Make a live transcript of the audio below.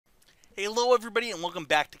Hello, everybody, and welcome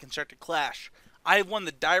back to Constructed Clash. I have won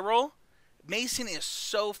the die roll. Mason is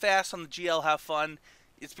so fast on the GL. Have fun.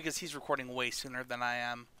 It's because he's recording way sooner than I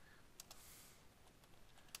am.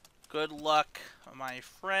 Good luck, my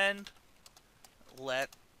friend. Let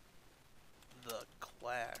the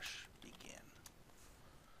clash begin.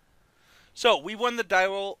 So we won the die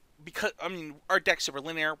roll because our deck's super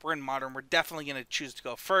linear. We're in modern. We're definitely going to choose to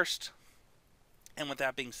go first. And with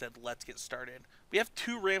that being said, let's get started. We have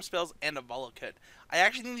 2 ramp spells and a Volokut. I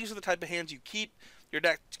actually think these are the type of hands you keep. Your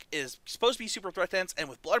deck is supposed to be super threat dense, and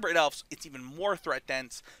with Bloodbraid Elves, it's even more threat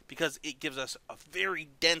dense because it gives us a very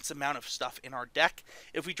dense amount of stuff in our deck.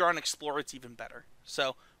 If we draw an Explorer, it's even better.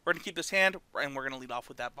 So we're going to keep this hand, and we're going to lead off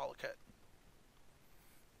with that Volokut.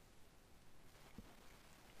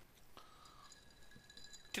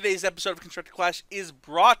 Today's episode of Constructed Clash is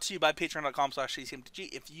brought to you by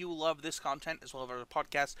patreon.com/ccmtg. If you love this content as well as our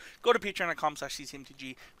podcast, go to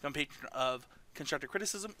patreon.com/ccmtg, become a patron of Constructive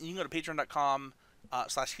Criticism, and you can go to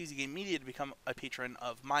patreon.com/HeezyGameMedia to become a patron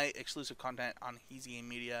of my exclusive content on Heezy Game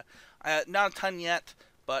Media. Not a ton yet,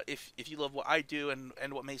 but if you love what I do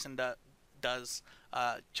and what Mason does,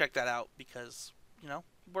 check that out because, you know,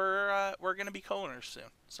 we're going to be co-owners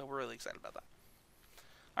soon, so we're really excited about that.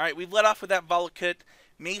 Alright, we've led off with that Volokut.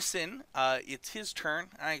 Mason, it's his turn.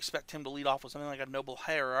 I expect him to lead off with something like a Noble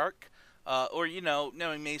Hierarch. Or, you know,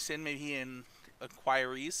 knowing Mason, maybe in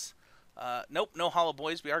Inquiries. Nope, no Hollow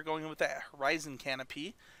Boys. We are going in with that Horizon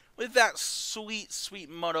Canopy. With that sweet, sweet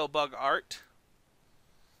Moto Bug art.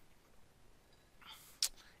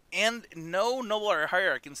 And no Noble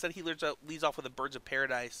Hierarch. Instead, he leads off with a Birds of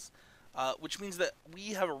Paradise. Which means that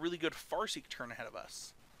we have a really good Farseek turn ahead of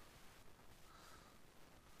us.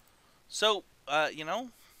 So, you know,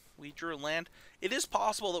 we drew a land. It is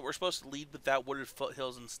possible that we're supposed to lead with that Wooded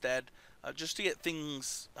Foothills instead, just to get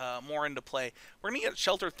things more into play. We're going to get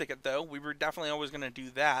Shelter Thicket, though. We were definitely always going to do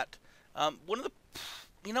that.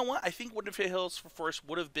 You know what? I think Wooded Foothills for first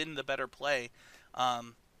would have been the better play.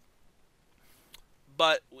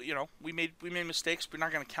 But, you know, we made mistakes. We're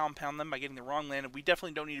not going to compound them by getting the wrong land. And we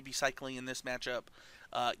definitely don't need to be cycling in this matchup.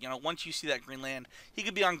 You know, once you see that green land, he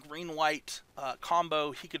could be on green-white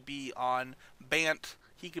combo. He could be on Bant.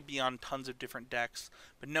 He could be on tons of different decks.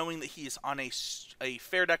 But knowing that he's on a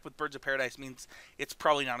fair deck with Birds of Paradise means it's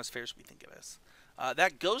probably not as fair as we think it is.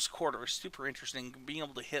 That Ghost Quarter is super interesting. Being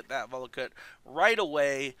able to hit that Volokut right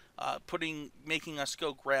away, making us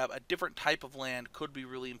go grab a different type of land could be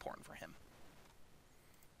really important for him.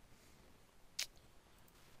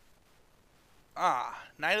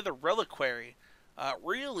 Knight of the Reliquary.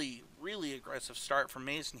 Really, really aggressive start from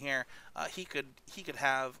Mason here. He could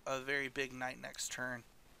have a very big knight next turn.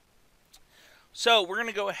 So we're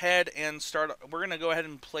gonna go ahead and start. We're gonna go ahead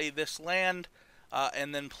and play this land,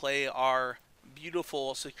 and then play our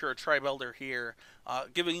beautiful secure Tribe Elder here,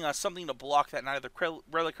 giving us something to block that Knight of the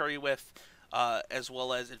Reliquary with, as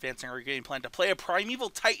well as advancing our game plan to play a Primeval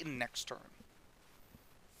Titan next turn.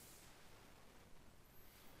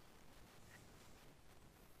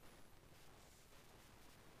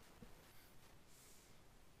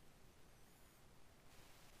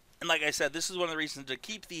 And like I said, this is one of the reasons to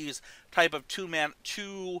keep these type of two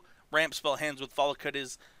ramp spell hands with Volokut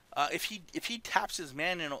is if he taps his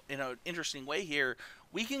man in an interesting way here,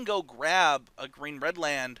 we can go grab a green-red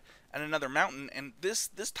land and another mountain, and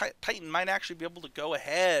this Titan might actually be able to go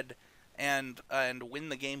ahead and win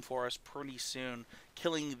the game for us pretty soon,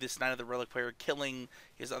 killing this Knight of the Reliquary, killing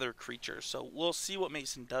his other creatures. So we'll see what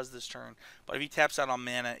Mason does this turn, but if he taps out on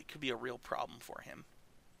mana, it could be a real problem for him.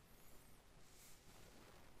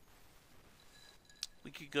 We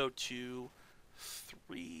could go to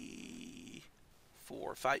 3,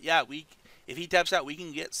 4, 5. Yeah, if he taps out, we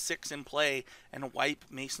can get 6 in play and wipe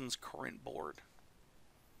Mason's current board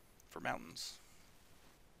for mountains.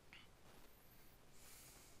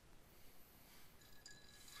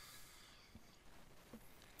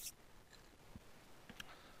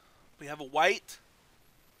 We have a white.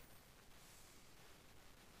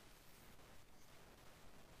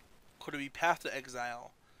 Could it be Path to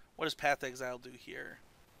Exile? What does Path to Exile do here?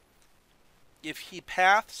 If he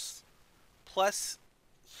paths, plus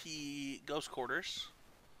he Ghost Quarters.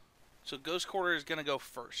 So Ghost Quarter is going to go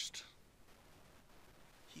first.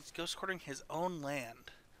 He's Ghost Quartering his own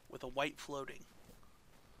land with a white floating.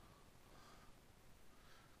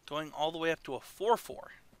 Going all the way up to a 4/4.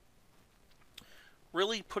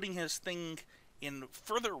 Really putting his thing in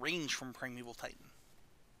further range from Primeval Titan.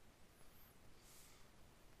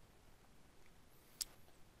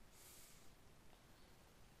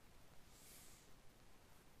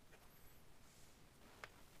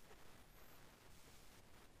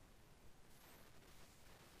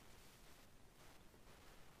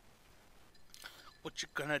 What you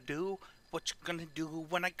gonna do? What you gonna do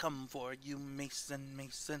when I come for you, Mason,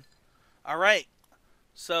 Mason? All right.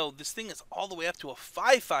 So this thing is all the way up to a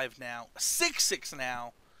 5-5 now, a 6-6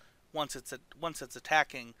 now. Once it's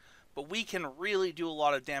attacking, but we can really do a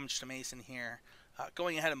lot of damage to Mason here.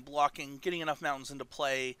 Going ahead and blocking, getting enough mountains into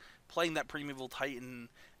play, playing that Primeval Titan,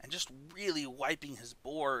 and just really wiping his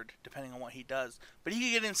board depending on what he does. But he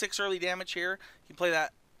can get in 6 early damage here. He can play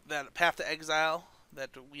that Path to Exile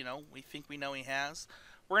that we think we know he has.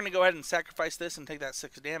 We're going to go ahead and sacrifice this and take that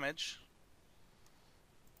 6 damage.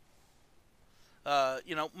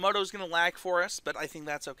 Moto's going to lag for us, but I think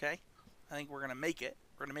that's okay. I think we're going to make it.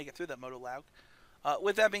 We're going to make it through that Moto lag.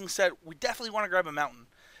 With that being said, we definitely want to grab a mountain.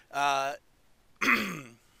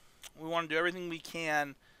 We want to do everything we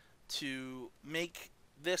can to make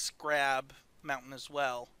this grab mountain as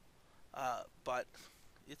well. But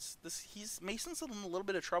Mason's in a little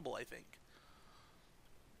bit of trouble, I think.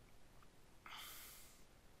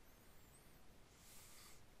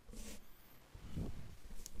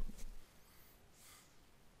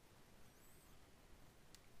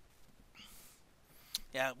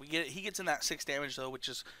 Yeah, he gets in that 6 damage though, which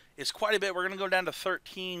is quite a bit. We're gonna go down to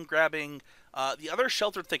 13, grabbing the other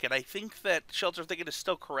Shelter Thicket. I think that Shelter Thicket is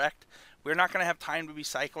still correct. We're not gonna have time to be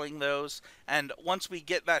cycling those, and once we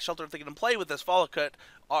get that Shelter Thicket in play with this Volokut,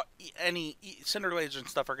 any Cinder Lasers and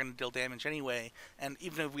stuff are gonna deal damage anyway. And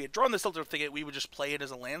even if we had drawn the Shelter Thicket, we would just play it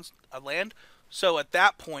as a land. So at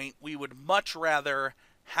that point, we would much rather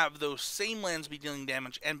have those same lands be dealing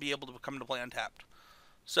damage and be able to come into play untapped.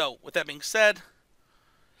 So with that being said,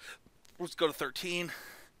 let's go to 13,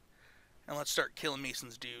 and let's start killing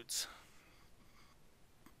Mason's dudes.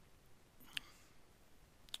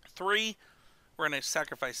 3, we're going to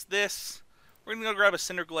sacrifice this. We're going to go grab a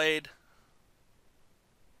Cinder Glade.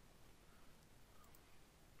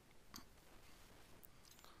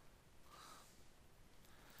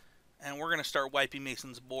 And we're going to start wiping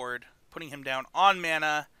Mason's board, putting him down on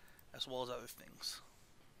mana, as well as other things.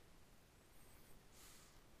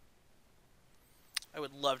 I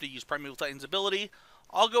would love to use Primeval Titan's ability.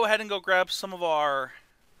 I'll go ahead and go grab some of our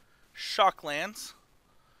shock lands,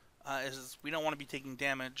 as we don't want to be taking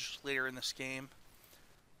damage later in this game.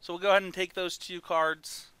 So we'll go ahead and take those 2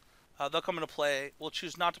 cards. They'll come into play. We'll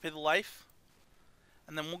choose not to pay the life,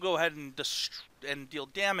 and then we'll go ahead and deal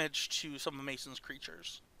damage to some of Mason's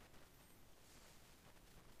creatures.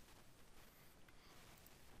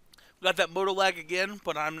 We got that Moto lag again,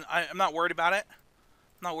 but I'm not worried about it.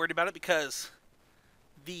 I'm not worried about it because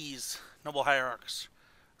these Noble Hierarchs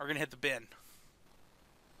are going to hit the bin.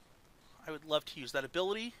 I would love to use that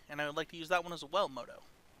ability, and I would like to use that one as well, Moto.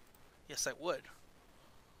 Yes, I would.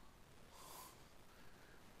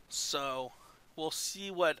 So, we'll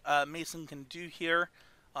see what Mason can do here.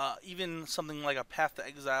 Even something like a Path to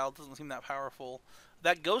Exile doesn't seem that powerful.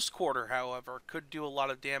 That Ghost Quarter, however, could do a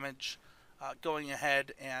lot of damage, going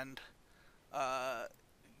ahead and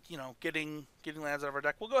getting lands out of our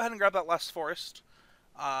deck. We'll go ahead and grab that last forest.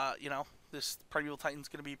 This Primeval Titan's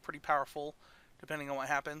going to be pretty powerful, depending on what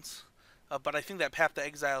happens. But I think that Path to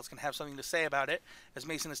Exile is going to have something to say about it, as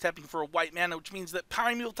Mason is tapping for a white mana, which means that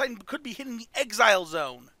Primeval Titan could be hitting the Exile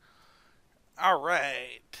Zone.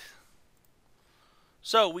 Alright.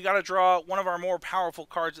 So, we got to draw one of our more powerful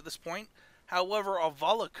cards at this point. However, a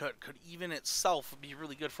Volokut could even itself be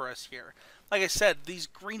really good for us here. Like I said, these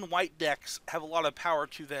green-white decks have a lot of power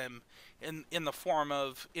to them in the form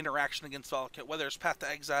of interaction against Volokut, whether it's Path to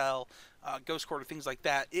Exile, Ghost Quarter, things like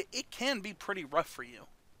that. It can be pretty rough for you.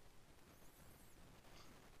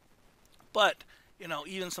 But,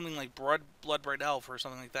 even something like Bloodbraid Elf or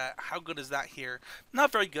something like that, how good is that here?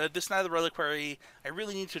 Not very good. This Night of the Reliquary, I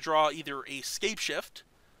really need to draw either a Scapeshift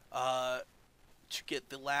to get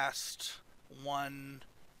the last 1,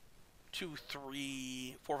 2,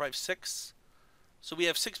 3, 4, 5, 6. So we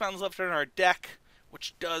have 6 mountains left in our deck,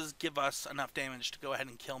 which does give us enough damage to go ahead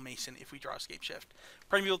and kill Mason if we draw Scapeshift.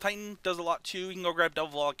 Primeval Titan does a lot too. You can go grab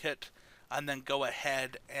Double Volokut and then go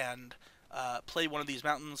ahead and play one of these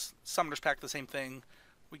mountains. Summoner's Pact, the same thing.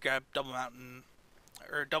 We grab Double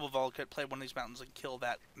Volokut, play one of these mountains, and kill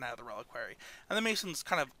that Night of the Reliquary. And the Mason's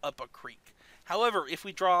kind of up a creek. However, if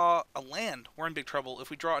we draw a land, we're in big trouble. If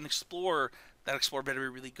we draw an Explorer, that Explorer better be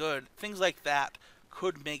really good. Things like that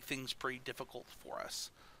could make things pretty difficult for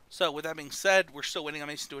us. So, with that being said, we're still waiting on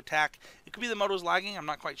Mason to attack. It could be the Moto's lagging, I'm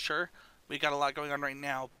not quite sure. We got a lot going on right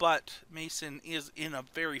now, but Mason is in a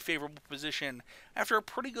very favorable position after a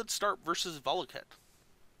pretty good start versus Volokut.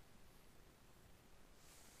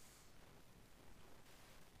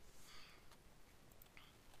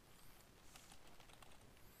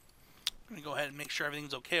 I'm going to go ahead and make sure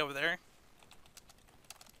everything's okay over there.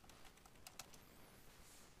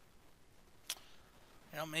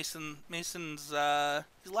 You know, Mason's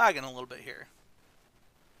he's lagging a little bit here.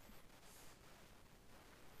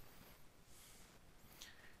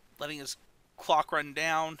 Letting his clock run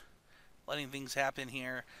down, letting things happen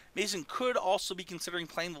here. Mason could also be considering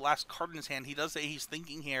playing the last card in his hand. He does say he's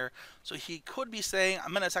thinking here, so he could be saying,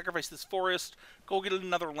 I'm going to sacrifice this forest, go get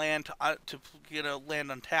another land to get a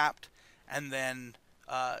land untapped, and then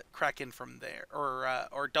crack in from there,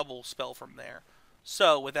 or double spell from there.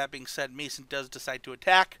 So, with that being said, Mason does decide to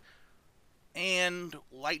attack, and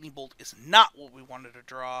Lightning Bolt is not what we wanted to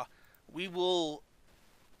draw. We will,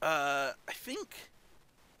 I think...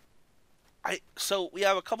 So we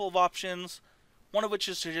have a couple of options, one of which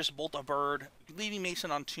is to just bolt a bird, leaving Mason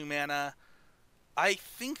on 2 mana. I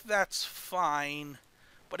think that's fine,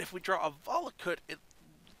 but if we draw a Volakut, it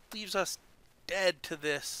leaves us dead to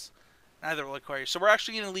this Neither Reliquary. So we're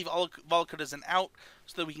actually going to leave Volakut as an out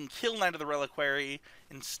so that we can kill Knight of the Reliquary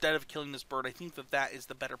instead of killing this bird. I think that that is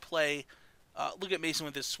the better play. Look at Mason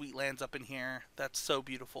with his sweet lands up in here. That's so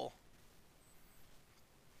beautiful.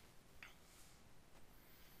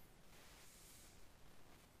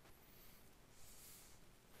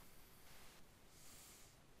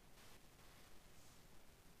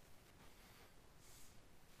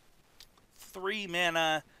 Three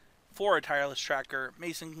mana for a Tireless Tracker.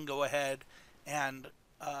 Mason can go ahead and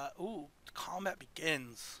ooh, combat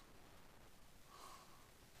begins.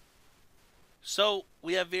 So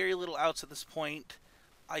we have very little outs at this point.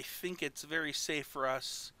 I think it's very safe for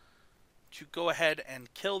us to go ahead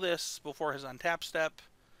and kill this before his untap step.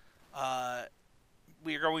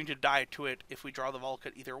 We are going to die to it if we draw the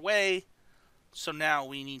Volakut either way. So now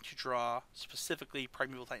we need to draw specifically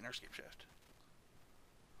Primeval Titan or Scapeshift.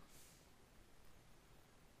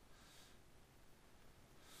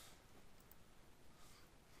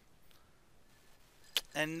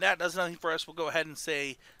 And that does nothing for us. We'll go ahead and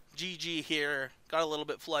say GG here. Got a little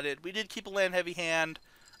bit flooded. We did keep a land heavy hand.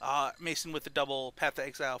 Mason with the double Path to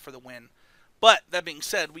Exile for the win. But that being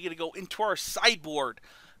said, we got to go into our sideboard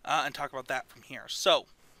and talk about that from here. So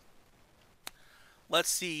let's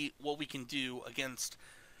see what we can do against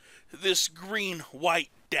this green-white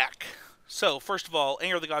deck. So first of all,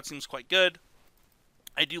 Anger of the God seems quite good.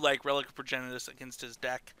 I do like Relic of Progenitus against his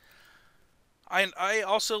deck. I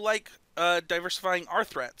also like diversifying our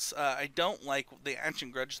threats. I don't like the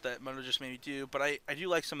Ancient Grudge that Mono just made me do, but I do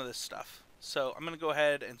like some of this stuff. So I'm going to go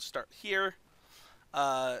ahead and start here. We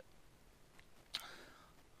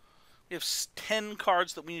have 10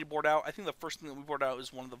 cards that we need to board out. I think the first thing that we board out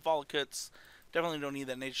is one of the Volakuts. Definitely don't need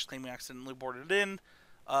that Nature's Claim we accidentally boarded in.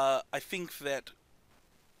 I think that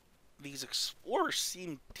these Explorers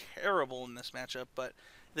seem terrible in this matchup, but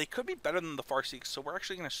they could be better than the Farseeks, so we're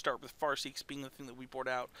actually going to start with Farseeks being the thing that we board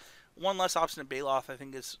out. One less Obstinate Baloth I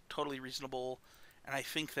think is totally reasonable, and I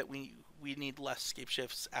think that we need less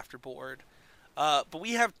Scapeshifts after board. But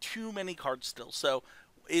we have too many cards still, so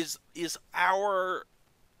is our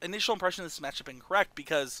initial impression of this matchup incorrect?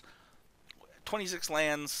 Because 26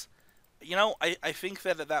 lands, you know, I think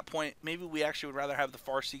that at that point, maybe we actually would rather have the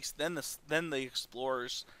Farseeks than the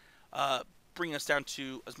Explorers, bring us down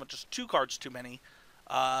to as much as 2 cards too many.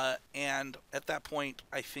 And at that point,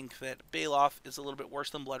 I think that Baloth is a little bit worse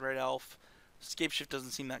than Blood Red Elf. Scapeshift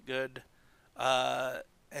doesn't seem that good.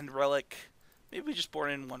 And Relic, maybe we just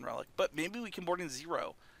board in 1 Relic, but maybe we can board in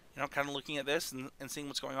 0. You know, kind of looking at this and seeing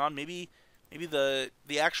what's going on. Maybe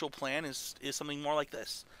the actual plan is something more like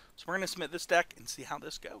this. So we're going to submit this deck and see how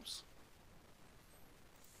this goes.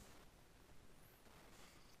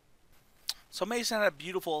 So Mason had a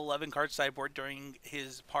beautiful 11-card sideboard during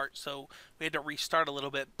his part, so we had to restart a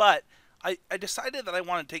little bit. But I decided that I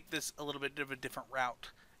want to take this a little bit of a different route.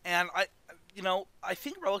 And I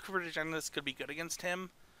think Relic of Progenitus could be good against him.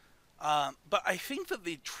 But I think that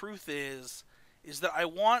the truth is that I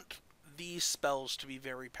want these spells to be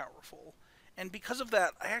very powerful. And because of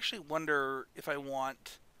that, I actually wonder if I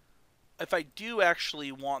do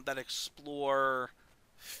actually want that Explore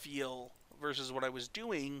feel versus what I was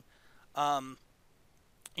doing.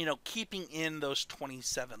 You know, keeping in those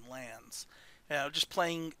 27 lands. You know, just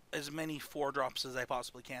playing as many 4-drops as I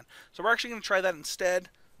possibly can. So we're actually going to try that instead.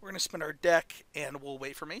 We're going to spin our deck, and we'll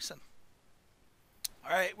wait for Mason.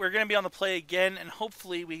 Alright, we're going to be on the play again, and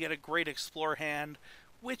hopefully we get a great Explore hand,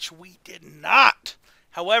 which we did not.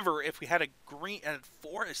 However, if we had a green and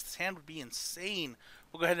forest, this hand would be insane.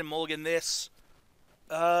 We'll go ahead and mulligan this.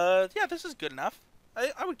 Yeah, this is good enough.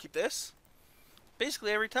 I would keep this.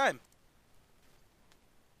 Basically every time.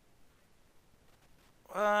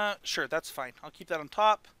 Sure, that's fine. I'll keep that on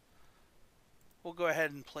top. We'll go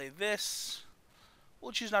ahead and play this.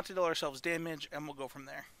 We'll choose not to deal ourselves damage, and we'll go from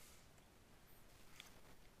there.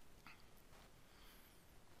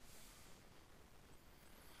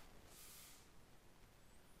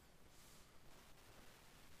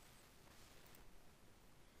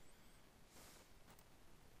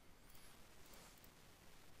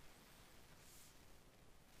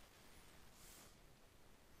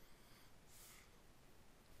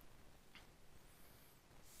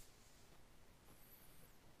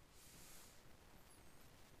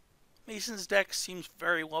 Mason's deck seems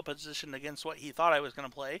very well positioned against what he thought I was going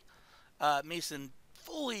to play. Mason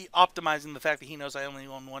fully optimizing the fact that he knows I only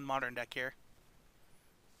own one modern deck here.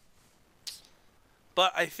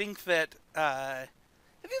 But I think that the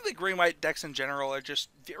green-white decks in general are just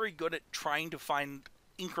very good at trying to find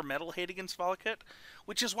incremental hate against Volakut,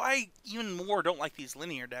 which is why I even more don't like these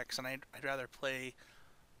linear decks, and I'd rather play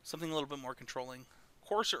something a little bit more controlling.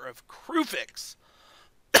 Courser of Krufix.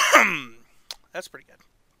 That's pretty good.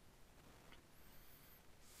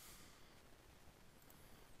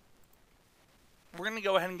 We're gonna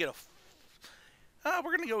go ahead and get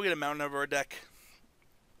a mountain over our deck.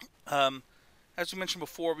 As we mentioned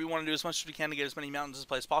before, we want to do as much as we can to get as many mountains as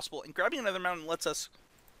play as possible, and grabbing another mountain lets us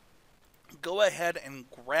go ahead and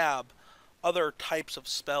grab other types of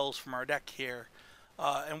spells from our deck here.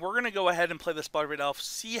 And we're going to go ahead and play this Blood Red Elf,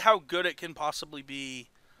 see how good it can possibly be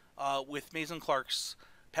with Mason Clark's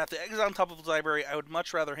Path to Exile on top of his library. I would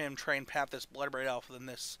much rather him try and path this Blood Red Elf than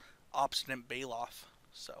this Obstinate Baloth.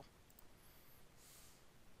 So,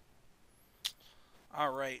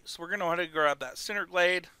 alright, so we're going to want to grab that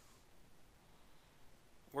Cinderglade.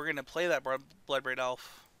 We're going to play that Blood Red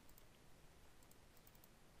Elf.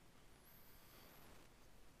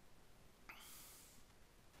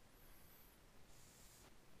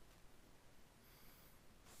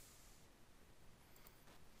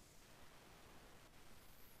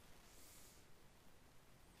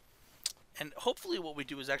 And hopefully what we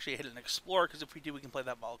do is actually hit an Explorer, because if we do, we can play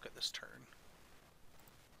that Volakut this turn.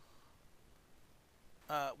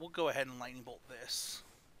 We'll go ahead and Lightning Bolt this.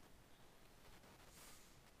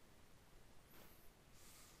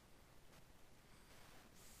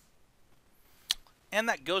 And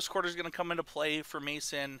that Ghost Quarter is going to come into play for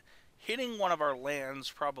Mason, hitting one of our lands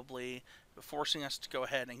probably, but forcing us to go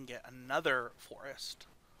ahead and get another forest.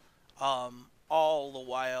 All the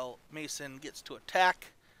while, Mason gets to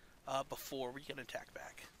attack before we can attack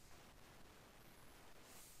back.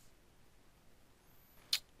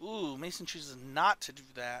 Ooh, Mason chooses not to do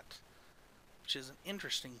that, which is an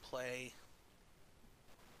interesting play.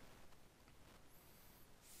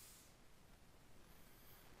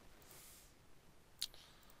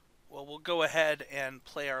 Well, we'll go ahead and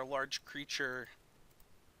play our large creature,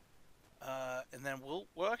 and then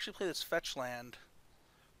we'll actually play this fetch land.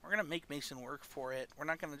 We're going to make Mason work for it. We're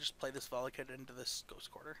not going to just play this Volakut into this Ghost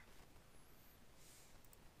Quarter.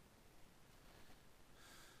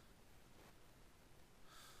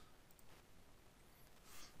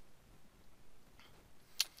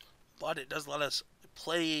 But it does let us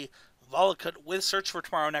play Volakut with Search for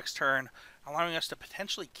Tomorrow next turn, allowing us to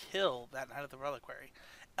potentially kill that Knight of the Reliquary.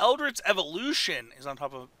 Eldritch Evolution is on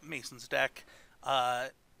top of Mason's deck. I'm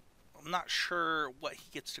not sure what he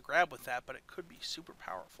gets to grab with that, but it could be super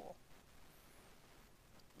powerful.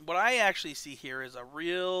 What I actually see here is a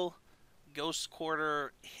real Ghost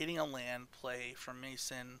Quarter hitting a land play from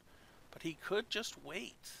Mason, but he could just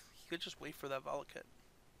wait. He could just wait for that Volakut.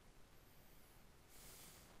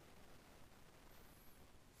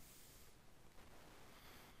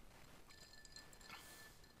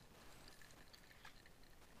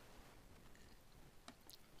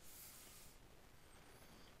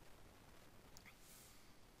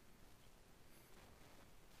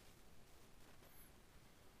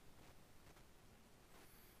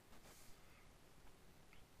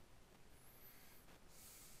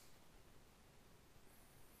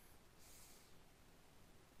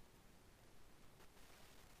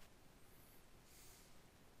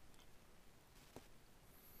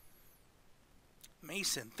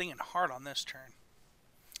 Mason thinking hard on this turn.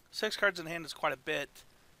 6 cards in hand is quite a bit.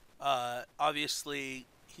 Obviously,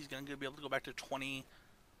 he's going to be able to go back to 20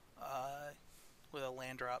 with a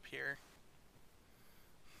land drop here.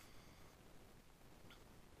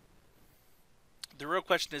 The real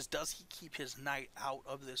question is, does he keep his knight out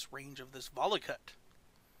of this range of this Volakut?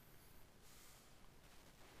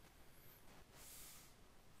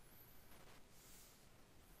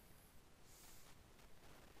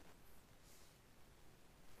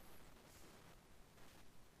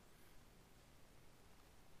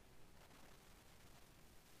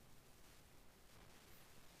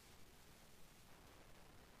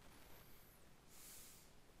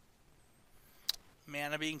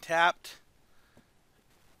 Mana being tapped.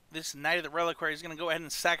 This Knight of the Reliquary is going to go ahead and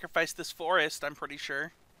sacrifice this forest, I'm pretty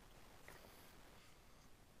sure.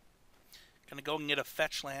 Going to go and get a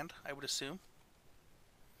fetch land, I would assume.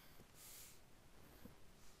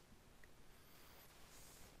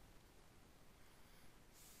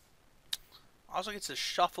 Also gets to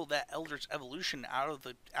shuffle that Eldritch Evolution out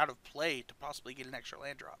of play to possibly get an extra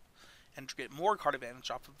land drop and to get more card advantage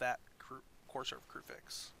off of that Courser of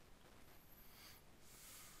Krufix.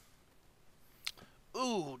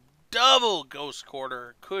 Ooh, double Ghost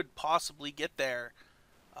Quarter could possibly get there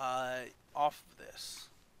off of this.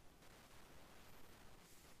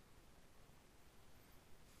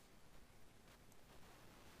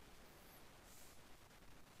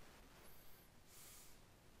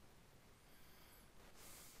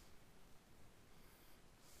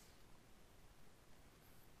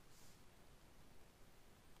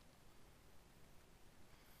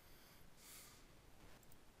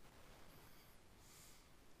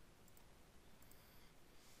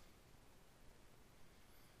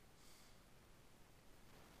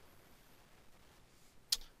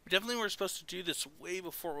 We definitely were supposed to do this way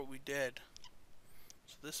before what we did.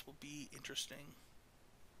 So this will be interesting.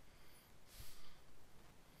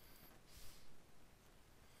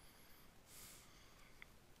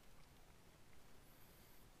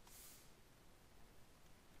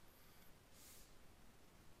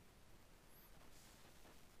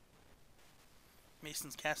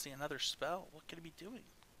 Mason's casting another spell. What could he be doing?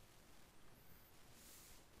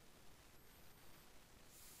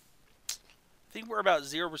 I think we're about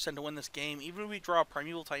 0% to win this game. Even if we draw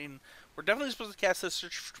Primeval Titan, we're definitely supposed to cast this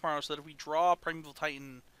Search for Tomorrow so that if we draw Primeval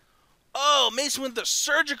Titan... Oh, Mason with the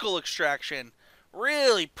Surgical Extraction!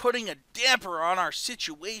 Really putting a damper on our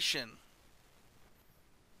situation.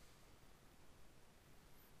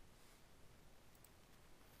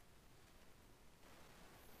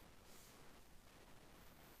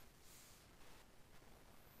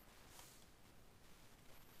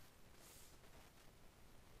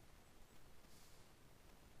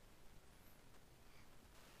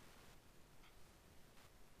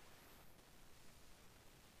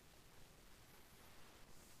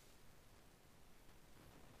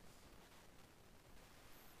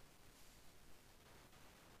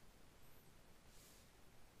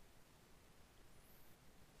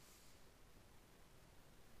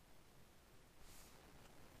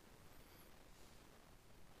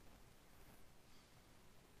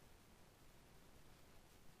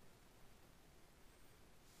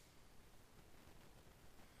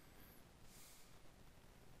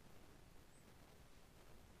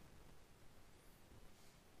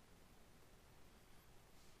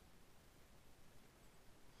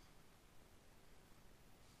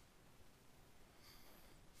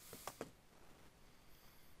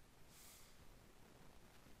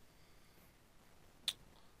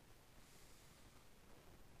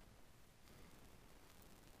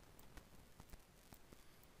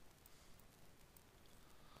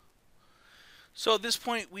 So at this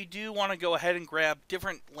point, we do want to go ahead and grab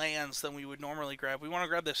different lands than we would normally grab. We want to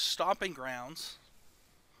grab the Stomping Grounds.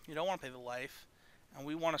 You don't want to pay the life. And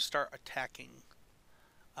we want to start attacking.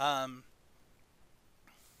 Go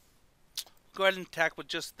ahead and attack with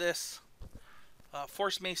just this.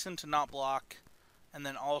 Force Mason to not block. And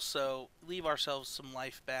then also leave ourselves some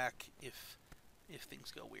life back if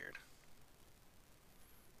things go weird.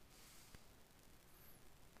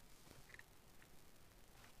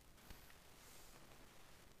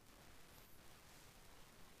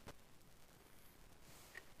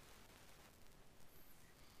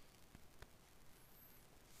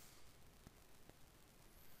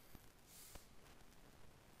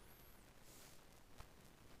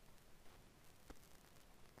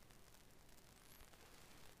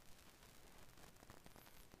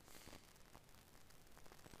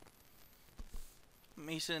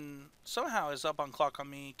 Mason somehow is up on clock on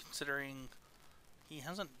me, considering he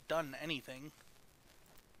hasn't done anything.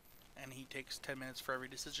 And he takes 10 minutes for every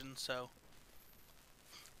decision, so...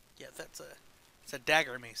 Yeah, it's a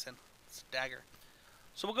dagger, Mason. It's a dagger.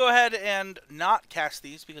 So we'll go ahead and not cast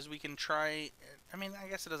these, because we can try... I mean, I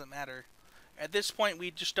guess it doesn't matter. At this point,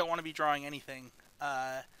 we just don't want to be drawing anything.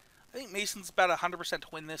 I think Mason's about 100% to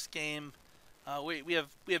win this game. We have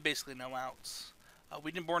basically no outs.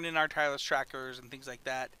 We didn't born in our tireless trackers and things like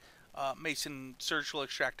that. Mason surgical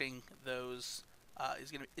extracting those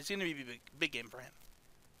is gonna be a big game for him.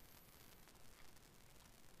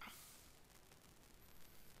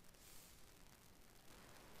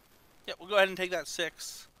 Yeah, we'll go ahead and take that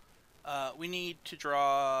 6. We need to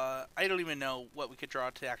draw... I don't even know what we could draw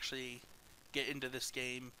to actually get into this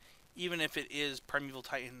game. Even if it is Primeval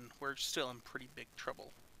Titan, we're still in pretty big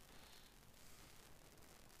trouble.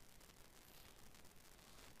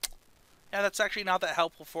 Yeah, that's actually not that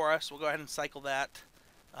helpful for us. We'll go ahead and cycle that.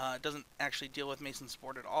 It doesn't actually deal with Mason's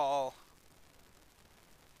board at all.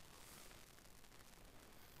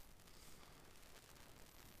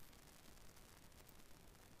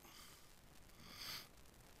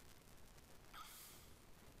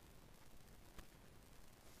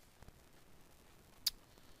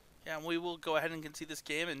 Yeah, and we will go ahead and concede this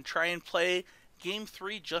game and try and play Game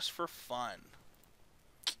 3 just for fun.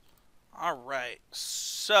 Alright,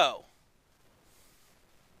 so.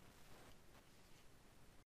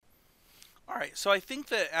 Alright, so I think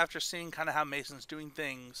that after seeing kind of how Mason's doing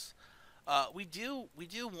things, we do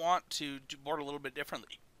want to do board a little bit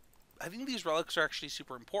differently. I think these relics are actually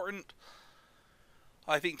super important.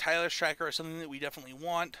 I think Tyler's Tracker is something that we definitely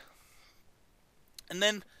want. And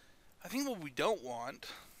then I think what we don't want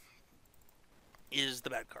is the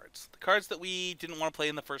bad cards. The cards that we didn't want to play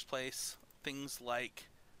in the first place. Things like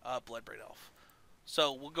Bloodbraid Elf.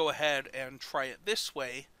 So we'll go ahead and try it this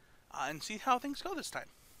way and see how things go this time.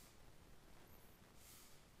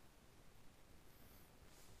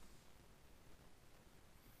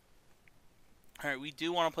 Alright, we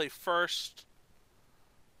do want to play first.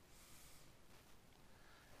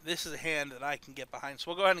 This is a hand that I can get behind. So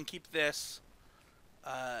we'll go ahead and keep this.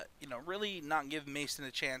 Really not give Mason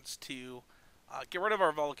a chance to get rid of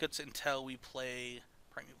our Volakits until we play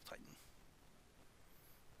Primeval Titan.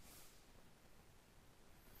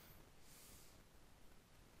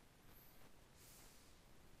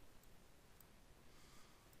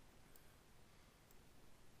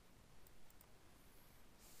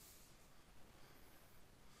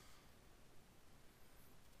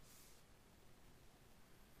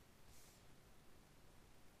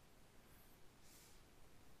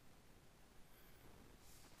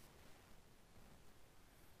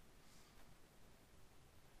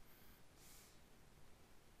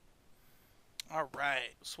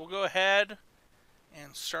 Alright, so we'll go ahead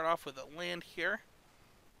and start off with a land here.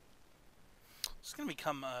 It's going to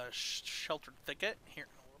become a Sheltered Thicket here in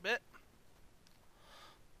a little bit.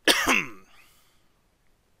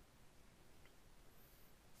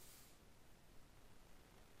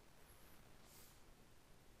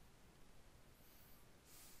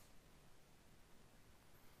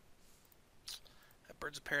 That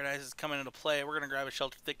Birds of Paradise is coming into play. We're going to grab a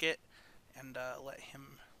Sheltered Thicket and let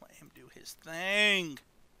him do his thing.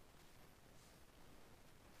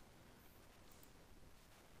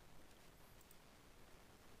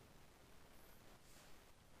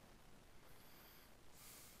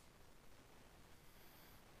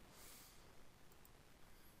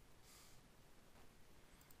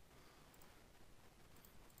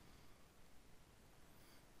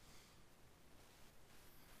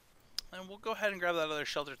 And we'll go ahead and grab that other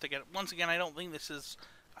Sheltered Thicket. Once again, I don't think this is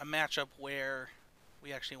a matchup where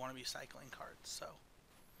we actually want to be cycling cards, so.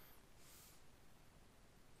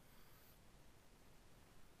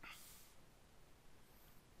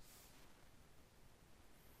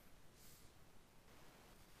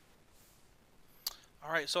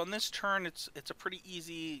 Alright, so on this turn, it's a pretty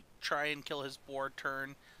easy try and kill his board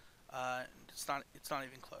turn. It's not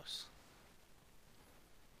even close.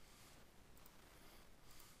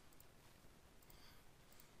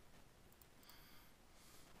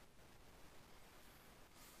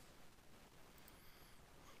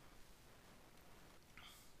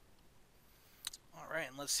 Alright,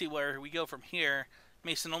 and let's see where we go from here.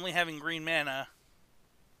 Mason only having green mana.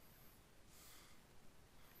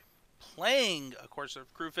 Playing a Course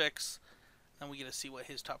of Krufix. Then we get to see what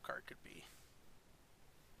his top card could be.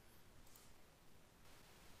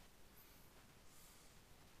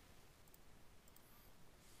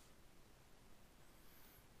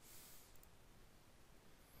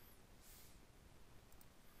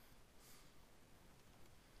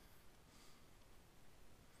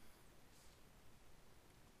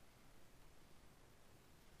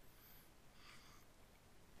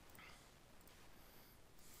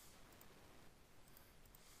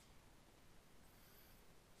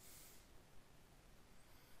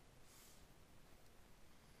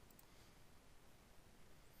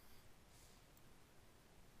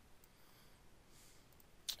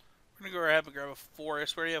 We're going to go ahead and grab a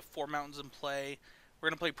forest. We already have 4 mountains in play. We're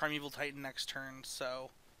going to play Primeval Titan next turn, so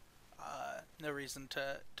no reason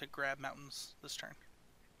to grab mountains this turn.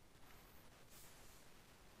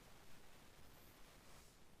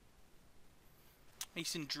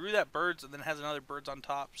 Mason drew that birds and then has another birds on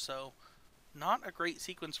top, so not a great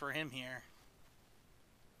sequence for him here.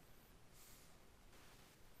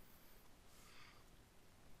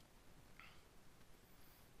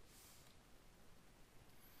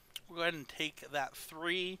 We'll go ahead and take that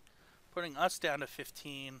 3, putting us down to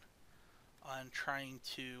 15 on trying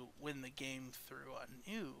to win the game through a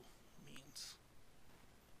new means.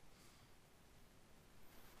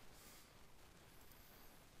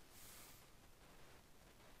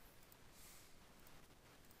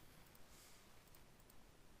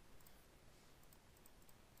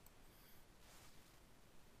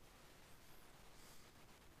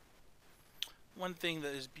 One thing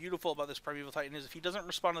that is beautiful about this Primeval Titan is if he doesn't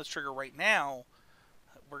respond to this trigger right now,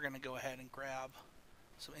 we're going to go ahead and grab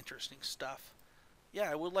some interesting stuff.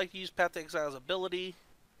 Yeah, I would like to use Path to Exile's ability.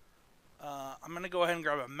 I'm going to go ahead and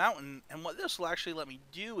grab a mountain, and what this will actually let me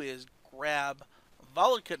do is grab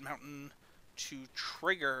Volokut Mountain to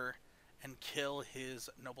trigger and kill his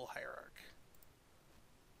Noble Hierarch.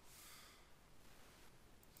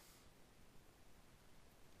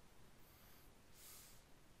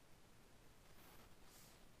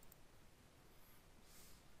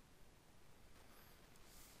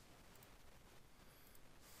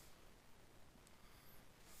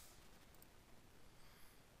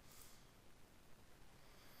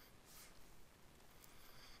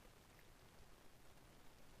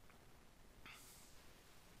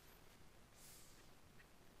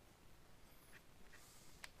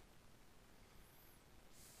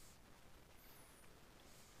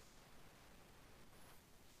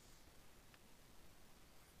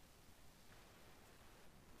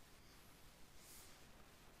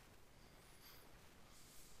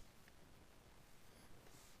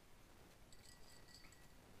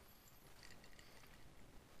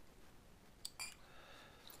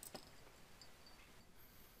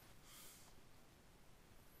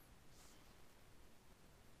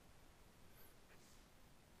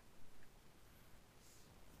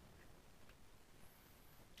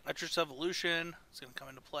 Etrius Evolution is going to come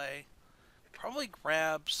into play. Probably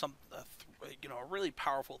grab some, a really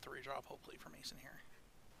powerful 3-drop, hopefully, for Mason here.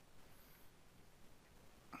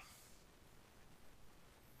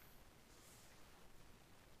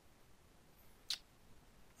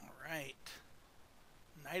 Alright.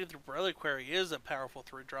 Knight of the Reliquary is a powerful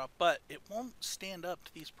 3-drop, but it won't stand up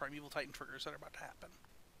to these Primeval Titan triggers that are about to happen.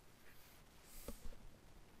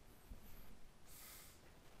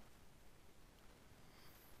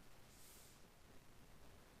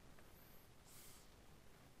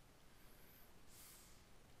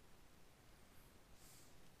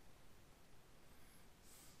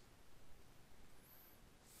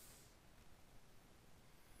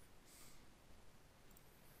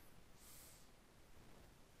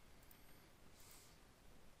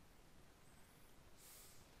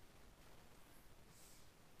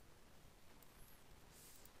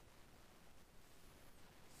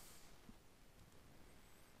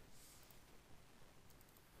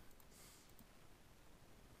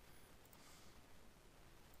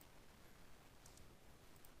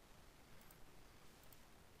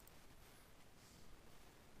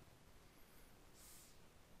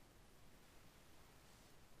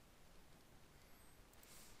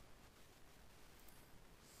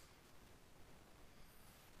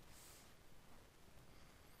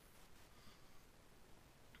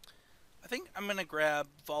 I think I'm going to grab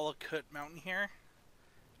Volokut Mountain here,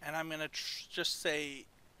 and I'm going to just say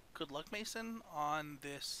good luck, Mason, on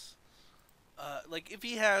this. Like, if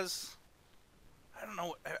he has... I don't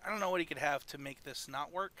know what he could have to make this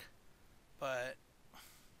not work, but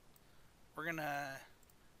we're gonna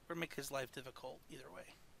make his life difficult either way.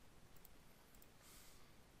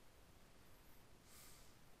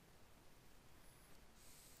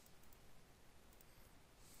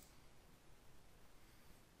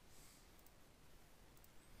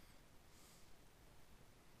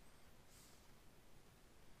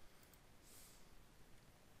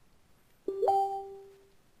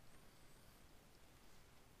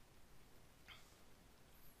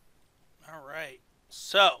 Alright,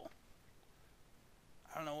 so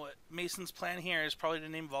I don't know what Mason's plan here is. Probably to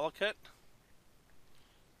name Volokut.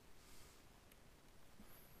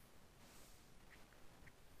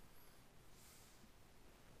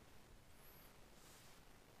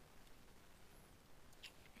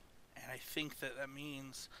 And I think that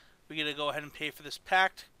means we get to go ahead and pay for this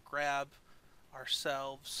pact, grab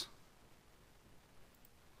ourselves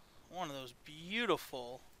one of those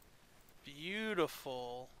beautiful,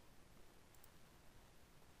 beautiful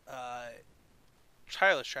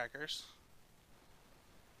Tireless Trackers.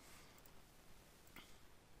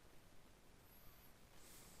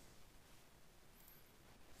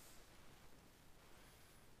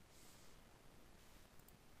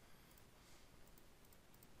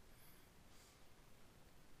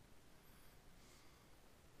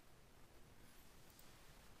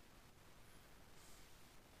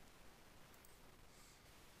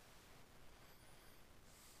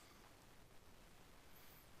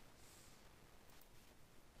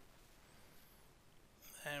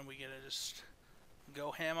 And we get to just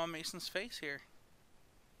go ham on Mason's face here.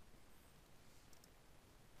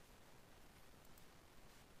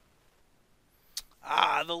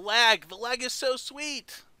 Ah, the lag! The lag is so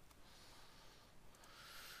sweet!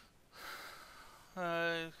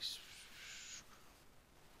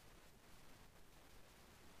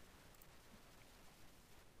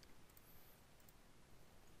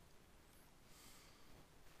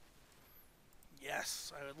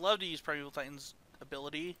 would love to use Primeval Titan's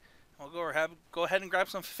ability. We'll go ahead and grab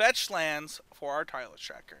some fetch lands for our Tireless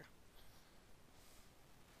Tracker.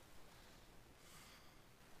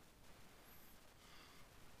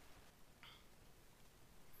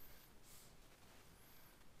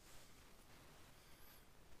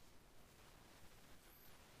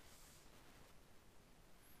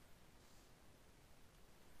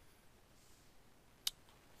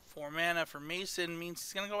 Four mana for Mason means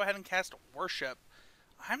he's going to go ahead and cast Worship.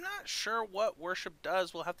 I'm not sure what Worship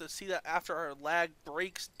does. We'll have to see that after our lag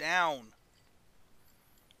breaks down.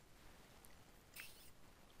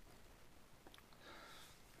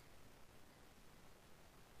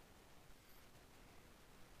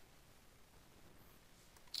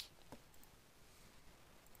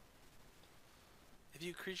 If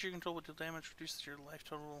you creature you control with deal damage, reduces your life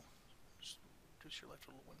total. Just reduce your life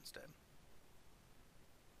total instead.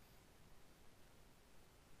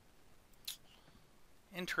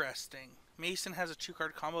 Interesting. Mason has a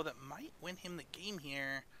 2-card combo that might win him the game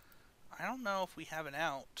here. I don't know if we have an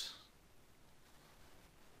out.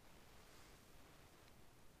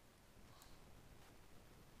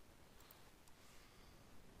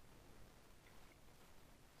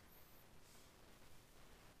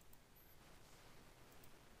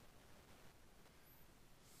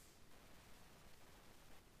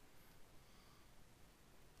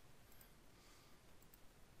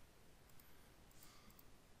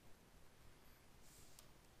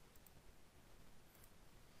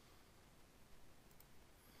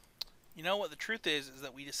 You know what the truth is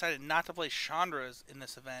that we decided not to play Chandra's in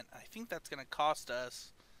this event. I think that's going to cost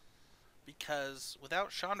us, because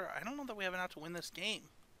without Chandra, I don't know that we have enough to win this game.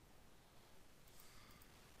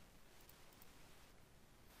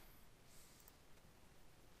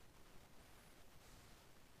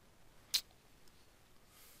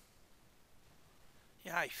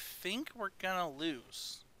 Yeah, I think we're going to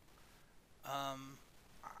lose.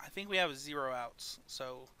 I think we have 0 outs,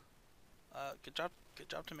 so good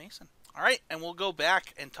job to Mason. All right, and we'll go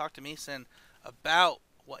back and talk to Mason about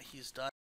what he's done.